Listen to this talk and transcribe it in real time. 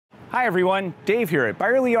Hi everyone, Dave here at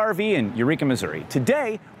Byerly RV in Eureka, Missouri.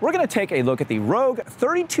 Today, we're going to take a look at the Rogue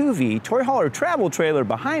 32V toy hauler travel trailer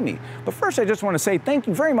behind me. But first, I just want to say thank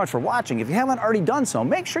you very much for watching. If you haven't already done so,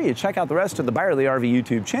 make sure you check out the rest of the Byerly RV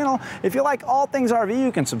YouTube channel. If you like all things RV, you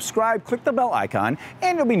can subscribe, click the bell icon,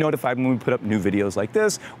 and you'll be notified when we put up new videos like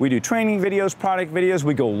this. We do training videos, product videos,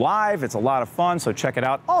 we go live. It's a lot of fun, so check it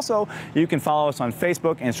out. Also, you can follow us on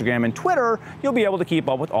Facebook, Instagram, and Twitter. You'll be able to keep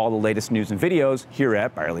up with all the latest news and videos here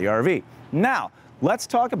at Byerly RV. Now, let's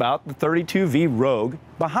talk about the 32V Rogue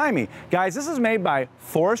behind me. Guys, this is made by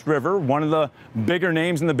Forest River, one of the bigger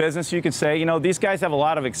names in the business, you could say. You know, these guys have a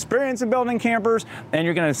lot of experience in building campers, and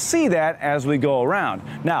you're gonna see that as we go around.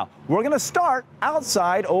 Now, we're gonna start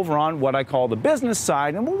outside over on what I call the business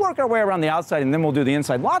side, and we'll work our way around the outside, and then we'll do the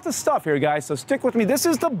inside. Lots of stuff here, guys, so stick with me. This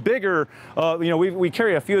is the bigger, we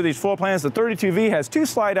carry a few of these floor plans. The 32V has 2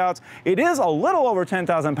 slide outs. It is a little over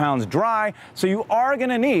 10,000 pounds dry, so you are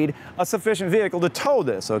gonna need a sufficient vehicle to tow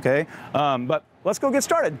this, okay? But let's go get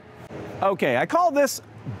started. Okay, I call this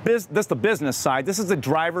the business side. This is the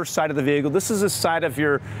driver's side of the vehicle. This is the side of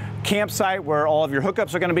your campsite where all of your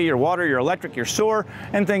hookups are going to be, your water, your electric, your sewer,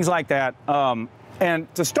 and things like that.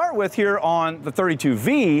 And to start with here on the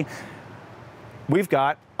 32V, we've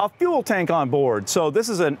got a fuel tank on board. So this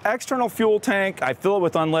is an external fuel tank. I fill it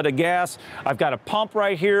with unleaded gas. I've got a pump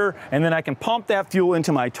right here, and then I can pump that fuel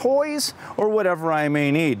into my toys or whatever I may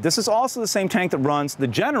need. This is also the same tank that runs the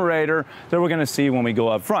generator that we're gonna see when we go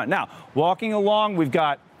up front. Now, walking along, we've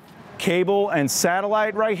got cable and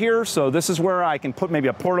satellite right here. So this is where I can put maybe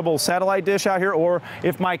a portable satellite dish out here, or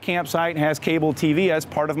if my campsite has cable TV as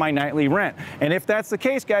part of my nightly rent. And if that's the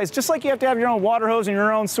case, guys, just like you have to have your own water hose and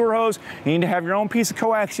your own sewer hose, you need to have your own piece of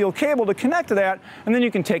coaxial cable to connect to that, and then you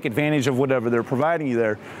can take advantage of whatever they're providing you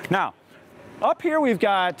there. Now, up here we've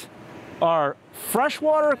got our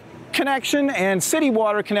freshwater connection and city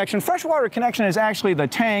water connection. Freshwater connection is actually the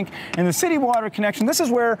tank, and the city water connection, this is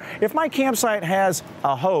where if my campsite has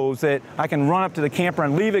a hose that I can run up to the camper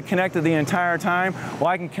and leave it connected the entire time, well,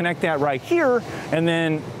 I can connect that right here, and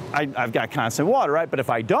then I've got constant water, right? But if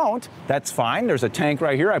I don't, that's fine. There's a tank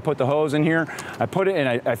right here. I put the hose in here, I put it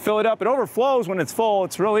and I fill it up. It overflows when it's full.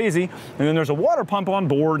 It's real easy. And then there's a water pump on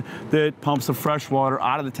board that pumps the fresh water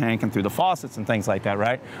out of the tank and through the faucets and things like that,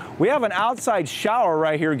 right? We have an outside shower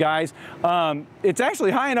right here, guys. It's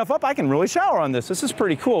actually high enough up I can really shower on this. This is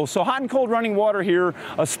pretty cool. So hot and cold running water here,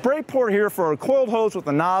 a spray port here for a coiled hose with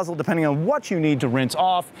a nozzle depending on what you need to rinse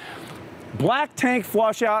off. Black tank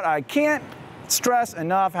flush out. I can't stress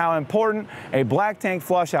enough how important a black tank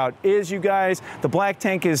flush out is, you guys. The black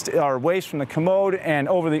tank is our waste from the commode, and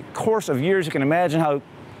over the course of years, you can imagine how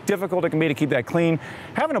difficult it can be to keep that clean.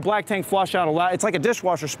 Having a black tank flush out a lot, it's like a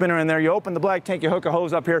dishwasher spinner in there. You open the black tank, you hook a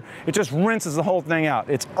hose up here, it just rinses the whole thing out.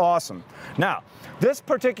 It's awesome. Now, this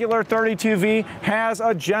particular 32V has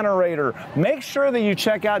a generator. Make sure that you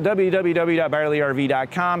check out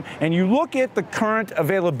www.byerlyrv.com and you look at the current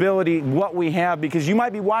availability, what we have, because you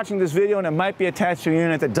might be watching this video and it might be attached to a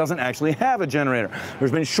unit that doesn't actually have a generator.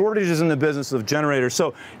 There's been shortages in the business of generators.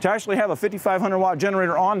 So to actually have a 5,500 watt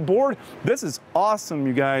generator on board, this is awesome,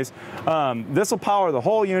 you guys. This will power the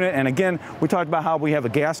whole unit. And again, we talked about how we have a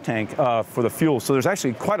gas tank for the fuel. So there's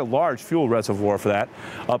actually quite a large fuel reservoir for that.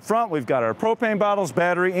 Up front, we've got our propane bottles,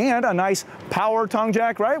 battery, and a nice power tongue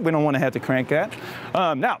jack, right? We don't want to have to crank that.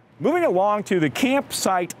 Now, moving along to the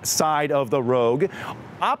campsite side of the Rogue,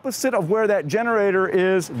 opposite of where that generator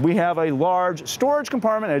is, we have a large storage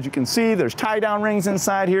compartment. As you can see, there's tie-down rings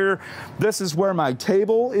inside here. This is where my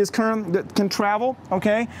table is that can travel,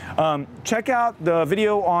 okay? Check out the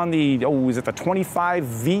video on the, is it the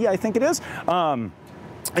 25V, I think it is?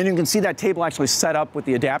 And you can see that table actually set up with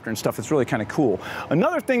the adapter and stuff. It's really kind of cool.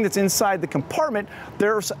 Another thing that's inside the compartment,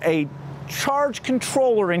 there's a charge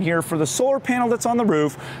controller in here for the solar panel that's on the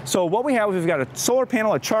roof. So what we have is we've got a solar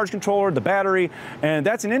panel, a charge controller, the battery, and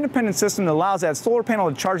that's an independent system that allows that solar panel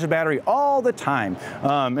to charge the battery all the time.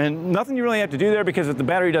 And nothing you really have to do there, because if the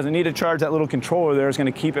battery doesn't need a charge, that little controller there is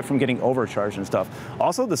going to keep it from getting overcharged and stuff.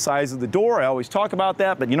 Also, the size of the door, I always talk about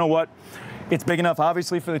that, but you know what? It's big enough,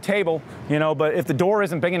 obviously, for the table, you know, but if the door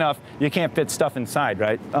isn't big enough, you can't fit stuff inside,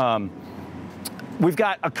 right? We've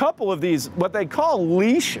got a couple of these, what they call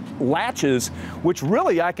leash latches, which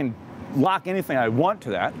really I can lock anything I want to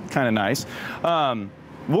that, kind of nice.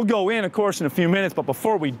 We'll go in, of course, in a few minutes, but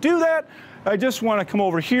before we do that, I just want to come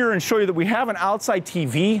over here and show you that we have an outside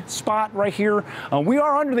TV spot right here. We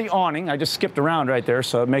are under the awning. I just skipped around right there,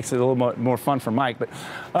 so it makes it a little more fun for Mike. But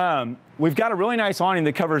we've got a really nice awning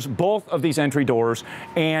that covers both of these entry doors.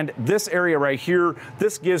 And this area right here,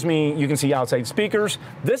 this gives me, you can see outside speakers.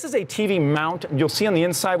 This is a TV mount. You'll see on the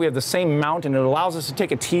inside we have the same mount, and it allows us to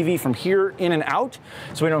take a TV from here in and out,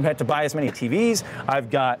 so we don't have to buy as many TVs. I've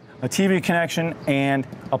got a TV connection and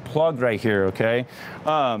a plug right here, okay?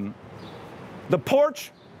 The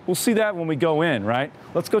porch, we'll see that when we go in, right?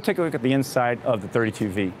 Let's go take a look at the inside of the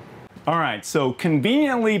 32V. All right, so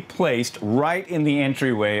conveniently placed right in the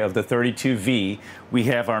entryway of the 32V, we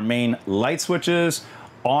have our main light switches,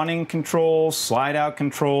 awning controls, slide out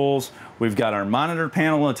controls. We've got our monitor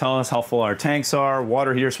panel to tell us how full our tanks are,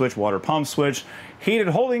 water heater switch, water pump switch, heated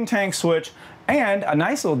holding tank switch, and a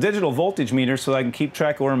nice little digital voltage meter so I can keep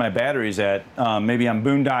track of where my battery's at. Maybe I'm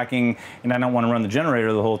boondocking and I don't want to run the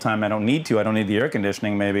generator the whole time. I don't need to. I don't need the air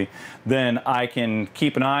conditioning maybe. Then I can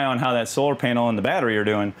keep an eye on how that solar panel and the battery are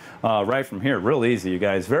doing right from here. Real easy, you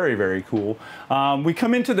guys. Very, very cool. We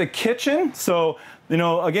come into the kitchen. So, you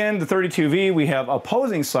know, again, the 32V, we have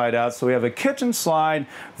opposing slide outs. So we have a kitchen slide,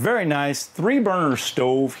 very nice, 3-burner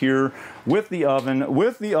stove here with the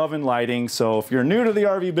oven lighting. So if you're new to the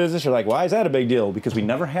RV business, you're like, why is that a big deal? Because we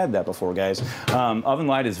never had that before, guys. Oven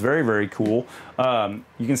light is very, very cool.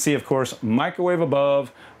 You can see, of course, microwave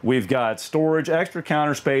above. We've got storage, extra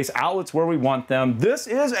counter space, outlets where we want them. This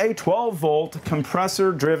is a 12-volt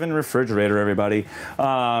compressor-driven refrigerator, everybody.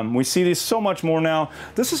 We see these so much more now.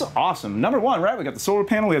 This is awesome. Number one, right, we got the solar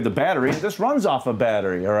panel, we have the battery. This runs off a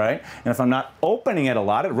battery, all right? And if I'm not opening it a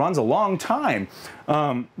lot, it runs a long time.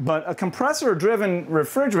 But a compressor-driven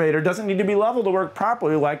refrigerator doesn't need to be leveled to work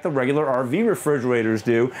properly like the regular RV refrigerators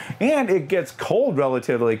do. And it gets cold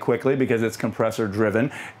relatively quickly because it's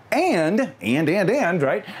compressor-driven. And,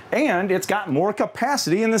 right? And it's got more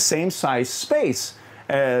capacity in the same size space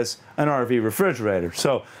as an RV refrigerator.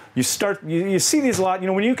 So you see these a lot. You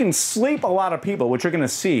know, when you can sleep a lot of people, which you're going to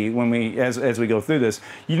see when as we go through this,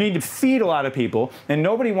 you need to feed a lot of people, and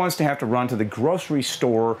nobody wants to have to run to the grocery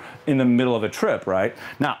store in the middle of a trip, right?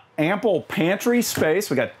 Now, ample pantry space.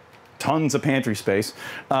 We got tons of pantry space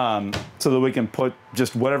so that we can put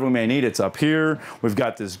just whatever we may need. It's up here. We've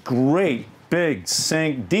got this great big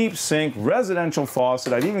sink, deep sink, residential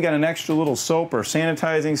faucet. I've even got an extra little soap or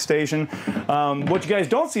sanitizing station. What you guys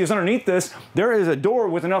don't see is underneath this, there is a door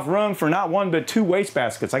with enough room for not one but 2 waste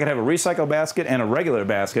baskets. I could have a recycle basket and a regular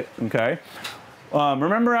basket, okay?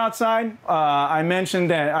 Remember outside, I mentioned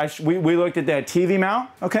that we looked at that TV mount,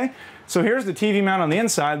 okay? So here's the TV mount on the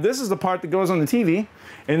inside. This is the part that goes on the TV.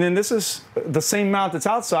 And then this is the same mount that's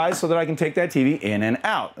outside so that I can take that TV in and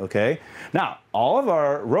out, okay? Now, all of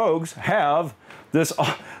our Rogues have this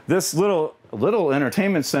little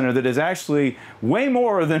entertainment center that is actually way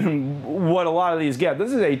more than what a lot of these get.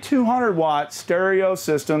 This is a 200-watt stereo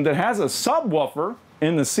system that has a subwoofer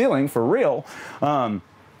in the ceiling for real.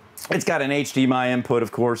 It's got an HDMI input,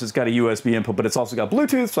 of course. It's got a USB input, but it's also got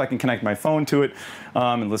Bluetooth, so I can connect my phone to it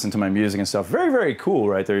and listen to my music and stuff. Very, very cool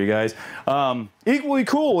right there, you guys. Equally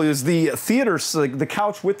cool is the theater, the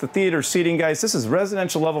couch with the theater seating, guys. This is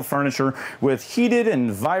residential level furniture with heated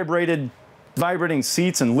and vibrating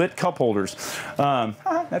seats and lit cup holders.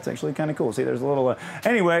 That's actually kind of cool. See, there's a little,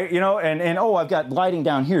 anyway, you know, and oh, I've got lighting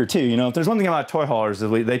down here too. You know, if there's one thing about toy haulers,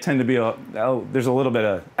 they tend to be, there's a little bit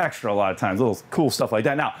of extra a lot of times, little cool stuff like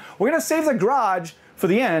that. Now, we're going to save the garage for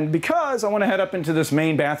the end because I want to head up into this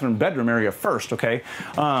main bathroom bedroom area first, okay?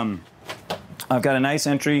 I've got a nice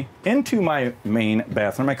entry into my main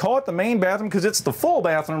bathroom. I call it the main bathroom because it's the full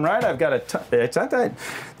bathroom, right? I've got it's not that,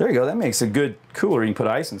 there you go, that makes a good cooler. You can put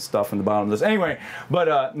ice and stuff in the bottom of this. Anyway, but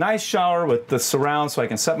a nice shower with the surround so I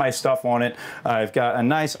can set my stuff on it. I've got a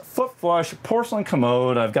nice foot flush porcelain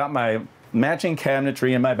commode. I've got my matching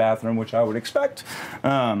cabinetry in my bathroom, which I would expect.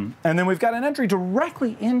 And then we've got an entry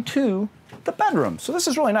directly into the bedroom. So this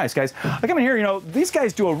is really nice, guys. I come in here, you know, these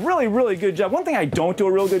guys do a really, really good job. One thing I don't do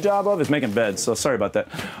a real good job of is making beds, so sorry about that.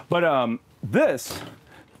 But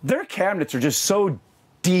their cabinets are just so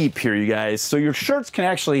deep here, you guys. So your shirts can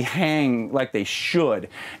actually hang like they should.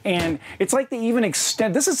 And it's like they even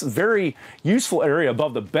extend, this is a very useful area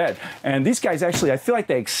above the bed. And these guys actually, I feel like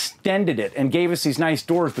they extended it and gave us these nice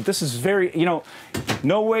doors, but this is very, you know,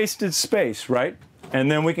 no wasted space, right? And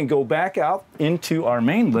then we can go back out into our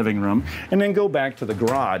main living room and then go back to the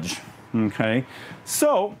garage, okay?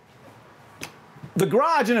 So The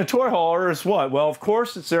garage in a toy hauler is what? Well, of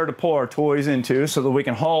course, it's there to pull our toys into so that we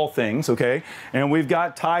can haul things, okay? And we've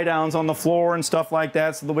got tie downs on the floor and stuff like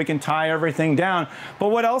that so that we can tie everything down. But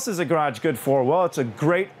what else is a garage good for? Well, it's a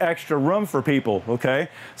great extra room for people, okay?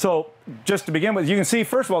 So just to begin with, you can see,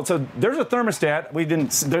 first of all, so there's a thermostat.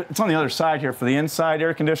 It's on the other side here for the inside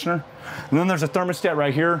air conditioner. And then there's a thermostat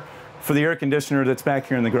right here for the air conditioner that's back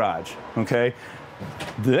here in the garage, okay?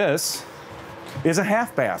 This is a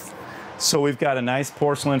half bath. So we've got a nice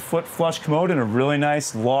porcelain foot flush commode and a really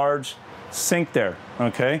nice large sink there,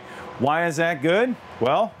 okay? Why is that good?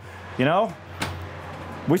 Well, you know,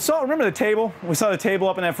 remember the table? We saw the table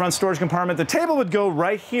up in that front storage compartment. The table would go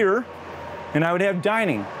right here and I would have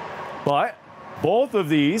dining. But both of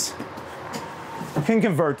these can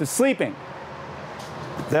convert to sleeping.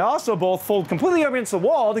 They also both fold completely up against the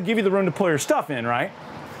wall to give you the room to pull your stuff in, right?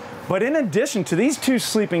 But in addition to these two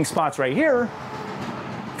sleeping spots right here,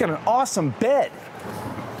 got an awesome bed.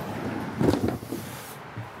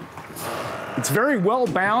 It's very well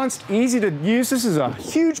balanced, easy to use. This is a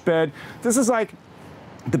huge bed. This is like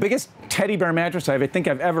the biggest teddy bear mattress I think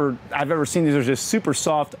I've ever seen. These are just super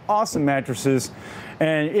soft, awesome mattresses,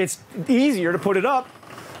 and it's easier to put it up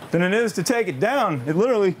than it is to take it down. It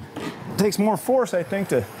literally takes more force, I think,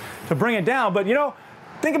 to bring it down. But you know,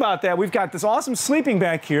 think about that. We've got this awesome sleeping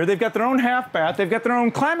back here. They've got their own half bath. They've got their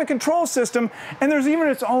own climate control system. And there's even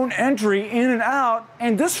its own entry in and out.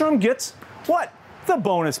 And this room gets what? The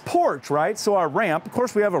bonus porch, right? So our ramp, of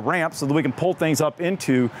course we have a ramp so that we can pull things up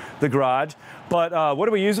into the garage. But what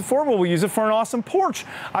do we use it for? Well, we use it for an awesome porch.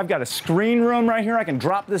 I've got a screen room right here. I can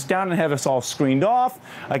drop this down and have this all screened off.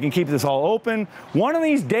 I can keep this all open. One of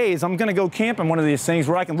these days, I'm gonna go camp in one of these things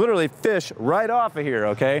where I can literally fish right off of here,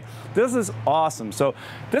 okay? This is awesome. So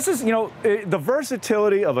this is, you know, the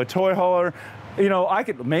versatility of a toy hauler. You know,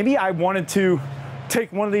 maybe I wanted to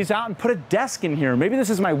take one of these out and put a desk in here. Maybe this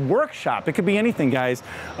is my workshop. It could be anything, guys.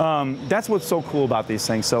 That's what's so cool about these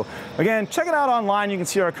things. So again, check it out online. You can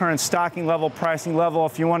see our current stocking level, pricing level.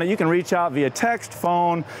 If you want it, you can reach out via text,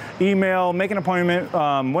 phone, email, make an appointment.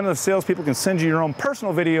 One of the salespeople can send you your own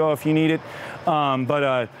personal video if you need it.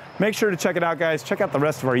 Make sure to check it out, guys. Check out the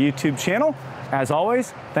rest of our YouTube channel. As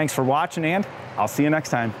always, thanks for watching, and I'll see you next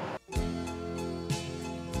time.